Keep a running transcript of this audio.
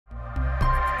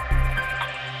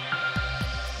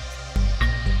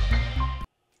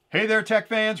Hey there tech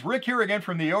fans, Rick here again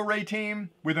from the OREI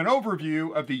team with an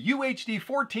overview of the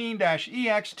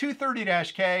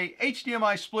UHD14-EX230-K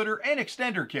HDMI splitter and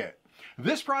extender kit.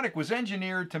 This product was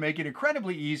engineered to make it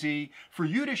incredibly easy for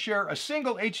you to share a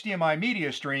single HDMI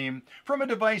media stream from a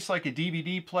device like a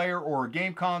DVD player or a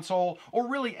game console or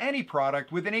really any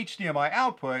product with an HDMI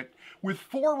output with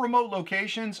 4 remote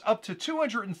locations up to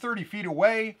 230 feet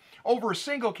away over a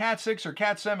single CAT6 or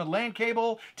CAT7 LAN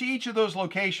cable to each of those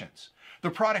locations. The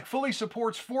product fully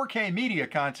supports 4K media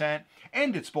content,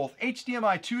 and it's both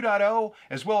HDMI 2.0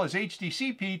 as well as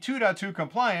HDCP 2.2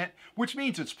 compliant, which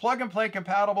means it's plug-and-play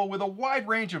compatible with a wide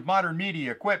range of modern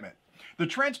media equipment. The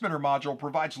transmitter module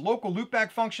provides local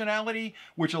loopback functionality,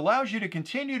 which allows you to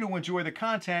continue to enjoy the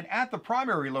content at the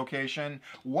primary location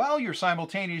while you're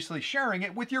simultaneously sharing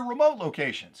it with your remote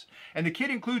locations. And the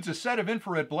kit includes a set of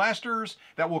infrared blasters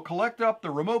that will collect up the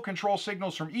remote control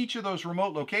signals from each of those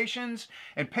remote locations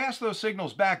and pass those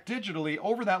signals back digitally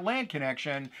over that LAN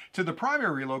connection to the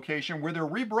primary location where they're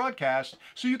rebroadcast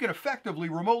so you can effectively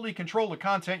remotely control the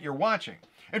content you're watching.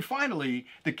 And finally,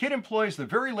 the kit employs the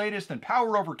very latest in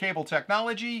power over cable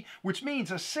technology, which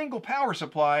means a single power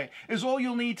supply is all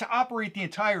you'll need to operate the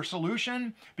entire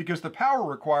solution because the power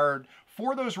required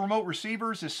for those remote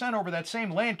receivers is sent over that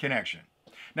same LAN connection.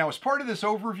 Now, as part of this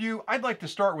overview, I'd like to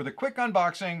start with a quick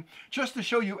unboxing just to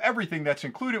show you everything that's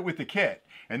included with the kit.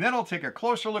 And then I'll take a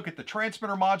closer look at the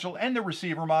transmitter module and the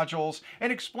receiver modules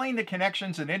and explain the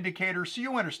connections and indicators so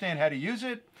you understand how to use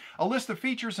it. I'll list the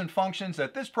features and functions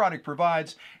that this product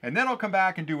provides, and then I'll come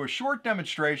back and do a short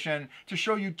demonstration to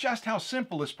show you just how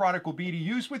simple this product will be to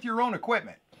use with your own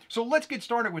equipment. So let's get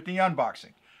started with the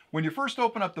unboxing. When you first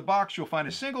open up the box, you'll find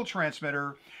a single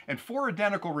transmitter and 4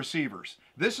 identical receivers.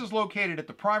 This is located at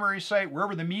the primary site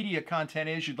wherever the media content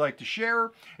is you'd like to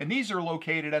share, and these are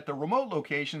located at the remote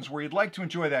locations where you'd like to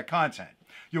enjoy that content.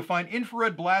 You'll find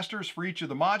infrared blasters for each of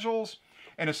the modules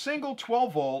and a single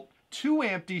 12-volt,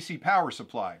 2-amp DC power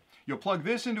supply. You'll plug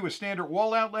this into a standard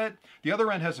wall outlet. The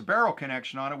other end has a barrel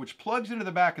connection on it, which plugs into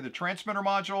the back of the transmitter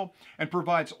module and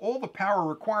provides all the power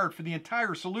required for the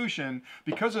entire solution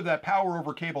because of that power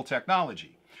over cable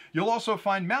technology. You'll also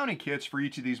find mounting kits for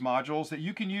each of these modules that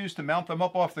you can use to mount them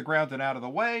up off the ground and out of the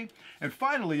way. And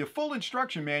finally, a full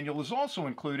instruction manual is also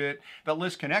included that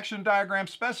lists connection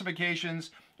diagrams, specifications,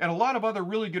 and a lot of other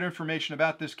really good information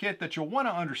about this kit that you'll want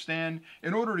to understand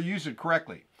in order to use it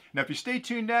correctly. Now, if you stay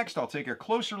tuned next, I'll take a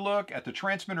closer look at the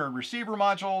transmitter and receiver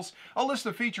modules, I'll list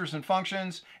the features and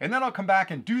functions, and then I'll come back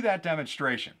and do that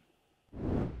demonstration.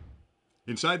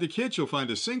 Inside the kit, you'll find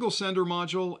a single sender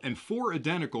module and 4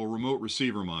 identical remote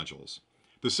receiver modules.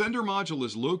 The sender module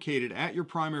is located at your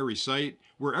primary site,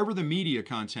 wherever the media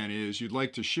content is you'd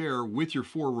like to share with your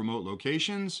 4 remote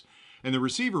locations, and the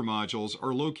receiver modules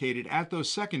are located at those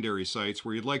secondary sites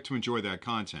where you'd like to enjoy that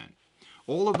content.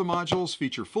 All of the modules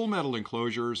feature full metal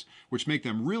enclosures, which make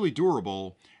them really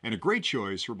durable and a great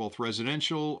choice for both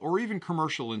residential or even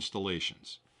commercial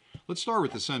installations. Let's start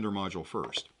with the sender module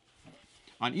first.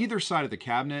 On either side of the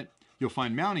cabinet, you'll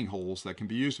find mounting holes that can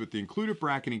be used with the included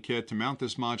bracketing kit to mount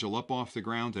this module up off the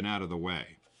ground and out of the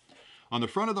way. On the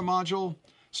front of the module,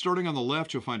 starting on the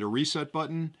left, you'll find a reset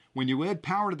button. When you add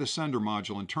power to the sender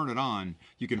module and turn it on,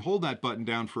 you can hold that button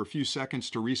down for a few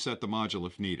seconds to reset the module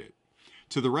if needed.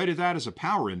 To the right of that is a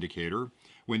power indicator.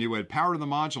 When you add power to the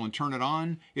module and turn it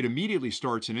on, it immediately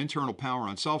starts an internal power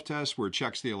on self-test where it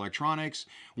checks the electronics.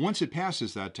 Once it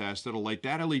passes that test, it'll light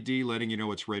that LED letting you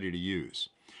know it's ready to use.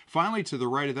 Finally, to the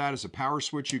right of that is a power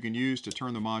switch you can use to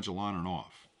turn the module on and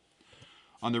off.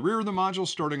 On the rear of the module,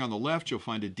 starting on the left, you'll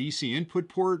find a DC input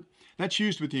port. That's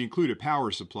used with the included power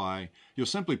supply. You'll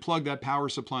simply plug that power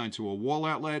supply into a wall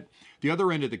outlet. The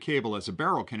other end of the cable has a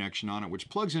barrel connection on it, which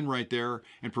plugs in right there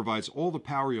and provides all the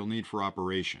power you'll need for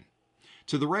operation.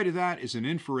 To the right of that is an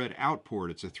infrared out port.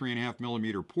 It's a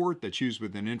 3.5mm port that's used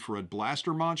with an infrared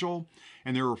blaster module.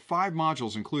 And there are 5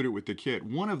 modules included with the kit.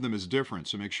 One of them is different,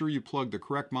 so make sure you plug the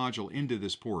correct module into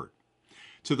this port.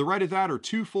 To the right of that are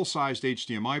 2 full-sized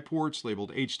HDMI ports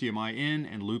labeled HDMI in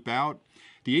and loop out.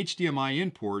 The HDMI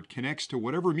in port connects to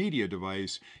whatever media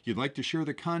device you'd like to share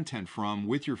the content from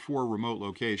with your 4 remote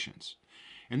locations.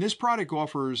 And this product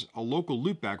offers a local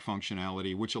loopback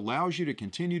functionality which allows you to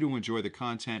continue to enjoy the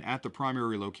content at the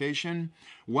primary location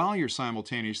while you're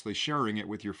simultaneously sharing it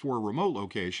with your 4 remote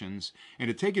locations. And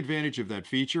to take advantage of that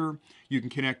feature, you can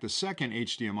connect the second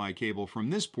HDMI cable from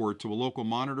this port to a local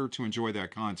monitor to enjoy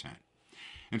that content.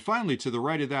 And finally, to the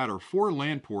right of that are 4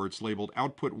 LAN ports labeled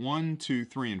output 1, 2,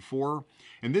 3, and 4.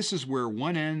 And this is where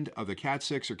one end of the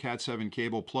CAT6 or CAT7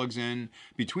 cable plugs in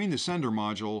between the sender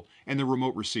module and the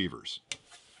remote receivers.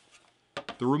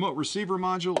 The remote receiver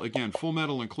module, again, full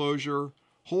metal enclosure,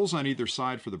 holes on either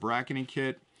side for the bracketing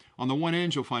kit. On the one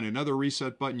end, you'll find another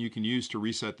reset button you can use to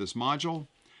reset this module.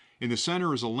 In the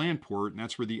center is a LAN port, and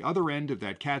that's where the other end of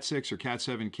that CAT6 or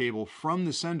CAT7 cable from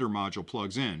the sender module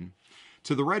plugs in.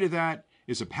 To the right of that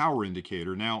is a power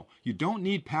indicator. Now, you don't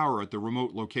need power at the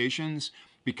remote locations.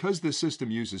 Because this system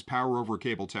uses power over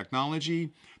cable technology,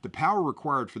 the power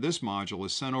required for this module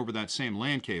is sent over that same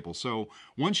LAN cable. So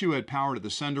once you add power to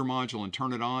the sender module and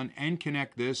turn it on and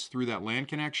connect this through that LAN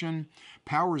connection,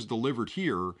 power is delivered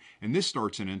here, and this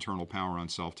starts an internal power on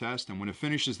self-test, and when it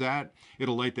finishes that,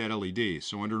 it'll light that LED.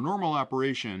 So under normal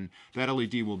operation, that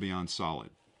LED will be on solid.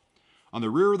 On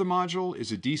the rear of the module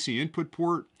is a DC input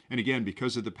port, and again,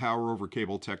 because of the power over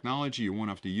cable technology, you won't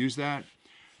have to use that.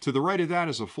 To the right of that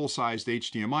is a full-sized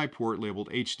HDMI port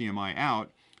labeled HDMI out.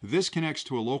 This connects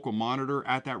to a local monitor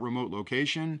at that remote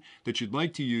location that you'd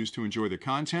like to use to enjoy the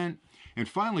content. And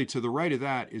finally, to the right of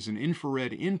that is an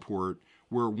infrared in port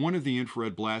where one of the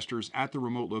infrared blasters at the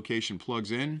remote location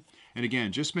plugs in. And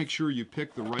again, just make sure you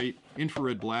pick the right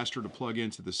infrared blaster to plug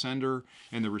into the sender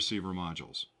and the receiver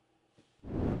modules.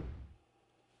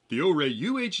 The OREI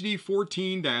UHD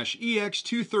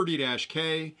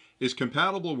 14-EX230-K is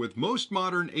compatible with most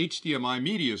modern HDMI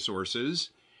media sources,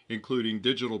 including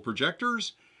digital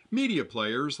projectors, media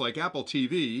players like Apple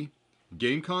TV,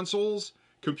 game consoles,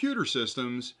 computer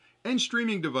systems, and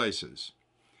streaming devices.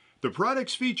 The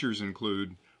product's features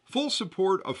include full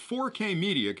support of 4K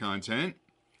media content.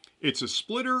 It's a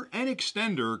splitter and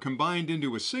extender combined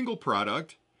into a single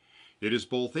product. It is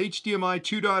both HDMI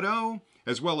 2.0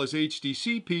 as well as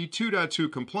HDCP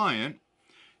 2.2 compliant.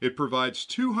 It provides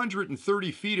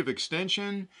 230 feet of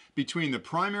extension between the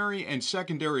primary and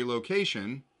secondary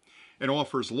location, and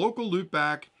offers local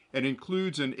loopback and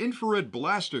includes an infrared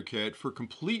blaster kit for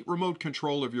complete remote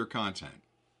control of your content.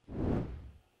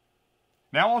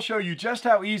 Now I'll show you just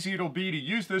how easy it'll be to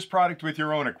use this product with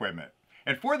your own equipment.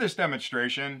 And for this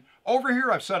demonstration, over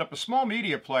here I've set up a small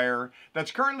media player that's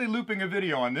currently looping a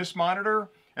video on this monitor,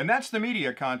 and that's the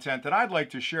media content that I'd like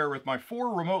to share with my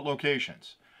 4 remote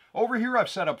locations. Over here I've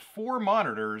set up 4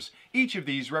 monitors. Each of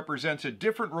these represents a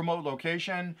different remote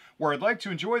location where I'd like to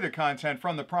enjoy the content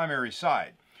from the primary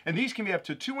side. And these can be up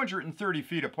to 230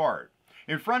 feet apart.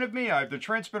 In front of me I have the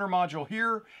transmitter module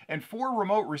here and 4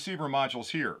 remote receiver modules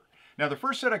here. Now the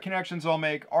first set of connections I'll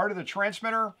make are to the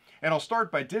transmitter, and I'll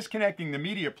start by disconnecting the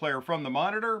media player from the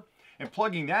monitor and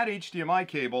plugging that HDMI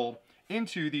cable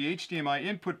into the HDMI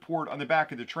input port on the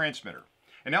back of the transmitter.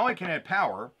 And now I can add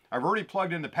power. I've already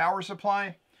plugged in the power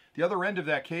supply. The other end of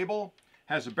that cable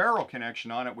has a barrel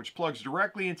connection on it which plugs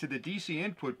directly into the DC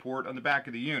input port on the back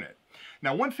of the unit.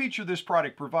 Now one feature this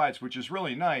product provides, which is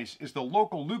really nice, is the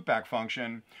local loopback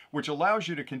function, which allows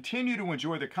you to continue to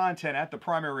enjoy the content at the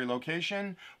primary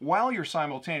location while you're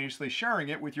simultaneously sharing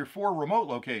it with your 4 remote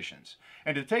locations.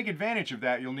 And to take advantage of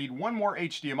that, you'll need one more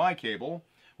HDMI cable,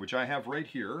 which I have right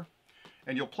here,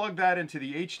 and you'll plug that into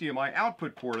the HDMI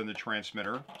output port in the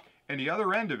transmitter and the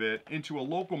other end of it into a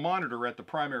local monitor at the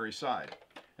primary side.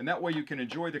 And that way you can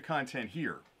enjoy the content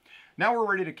here. Now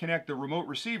we're ready to connect the remote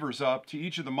receivers up to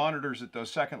each of the monitors at those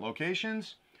second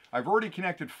locations. I've already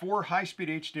connected 4 high-speed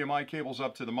HDMI cables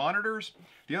up to the monitors.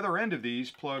 The other end of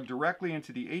these plug directly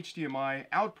into the HDMI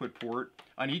output port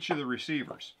on each of the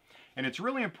receivers. And it's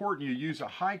really important you use a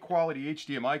high-quality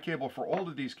HDMI cable for all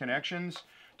of these connections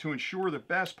to ensure the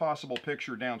best possible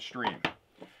picture downstream.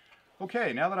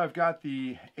 Okay, now that I've got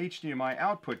the HDMI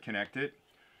output connected,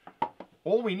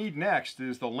 all we need next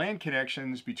is the LAN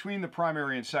connections between the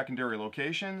primary and secondary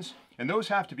locations, and those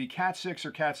have to be CAT6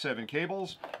 or CAT7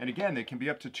 cables, and again, they can be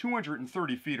up to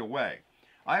 230 feet away.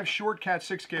 I have short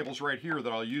CAT6 cables right here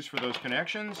that I'll use for those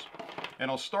connections, and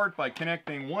I'll start by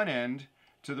connecting one end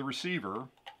to the receiver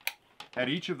at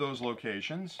each of those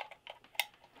locations,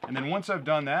 and then once I've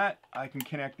done that, I can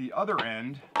connect the other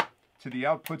end to the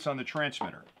outputs on the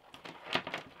transmitter.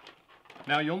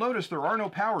 Now you'll notice there are no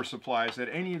power supplies at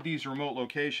any of these remote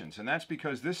locations, and that's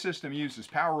because this system uses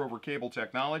power over cable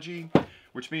technology,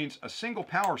 which means a single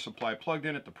power supply plugged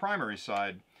in at the primary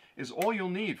side is all you'll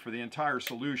need for the entire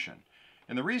solution.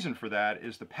 And the reason for that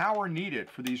is the power needed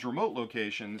for these remote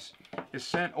locations is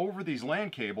sent over these LAN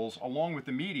cables along with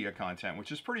the media content,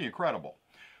 which is pretty incredible.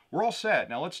 We're all set.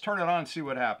 Now let's turn it on and see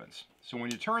what happens. So when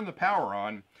you turn the power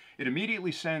on, it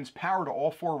immediately sends power to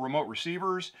all 4 remote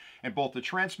receivers, and both the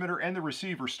transmitter and the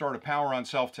receiver start a power on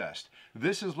self-test.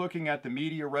 This is looking at the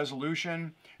media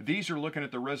resolution. These are looking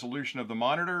at the resolution of the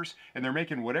monitors, and they're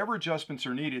making whatever adjustments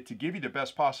are needed to give you the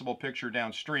best possible picture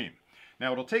downstream.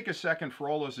 Now it'll take a second for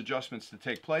all those adjustments to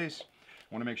take place. I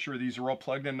want to make sure these are all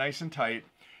plugged in nice and tight.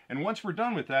 And once we're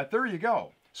done with that, there you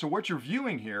go. So what you're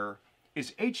viewing here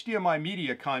is HDMI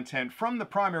media content from the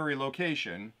primary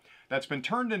location that's been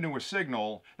turned into a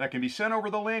signal that can be sent over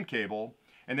the LAN cable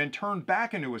and then turned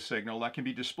back into a signal that can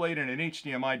be displayed in an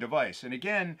HDMI device. And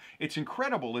again, it's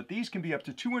incredible that these can be up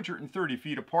to 230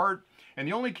 feet apart, and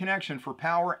the only connection for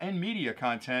power and media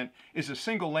content is a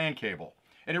single LAN cable.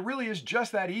 And it really is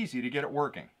just that easy to get it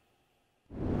working.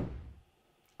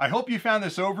 I hope you found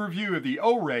this overview of the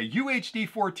OREI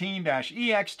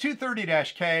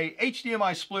UHD14-EX230-K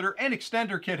HDMI splitter and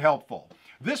extender kit helpful.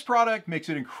 This product makes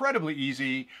it incredibly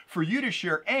easy for you to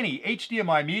share any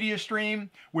HDMI media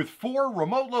stream with 4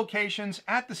 remote locations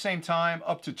at the same time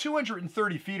up to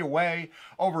 230 feet away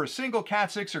over a single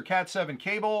CAT6 or CAT7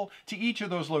 cable to each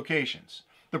of those locations.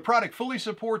 The product fully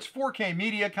supports 4K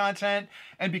media content,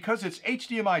 and because it's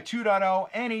HDMI 2.0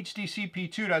 and HDCP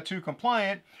 2.2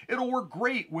 compliant, it'll work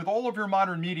great with all of your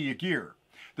modern media gear.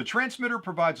 The transmitter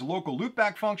provides local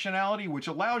loopback functionality, which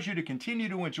allows you to continue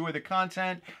to enjoy the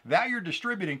content that you're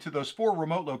distributing to those 4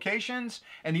 remote locations,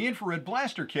 and the infrared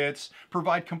blaster kits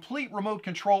provide complete remote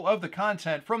control of the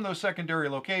content from those secondary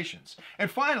locations. And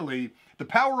finally, the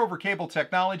power over cable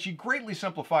technology greatly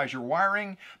simplifies your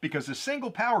wiring because a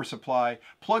single power supply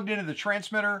plugged into the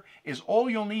transmitter is all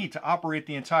you'll need to operate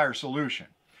the entire solution.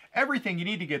 Everything you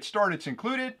need to get started is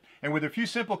included, and with a few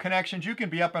simple connections, you can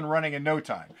be up and running in no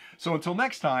time. So until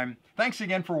next time, thanks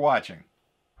again for watching.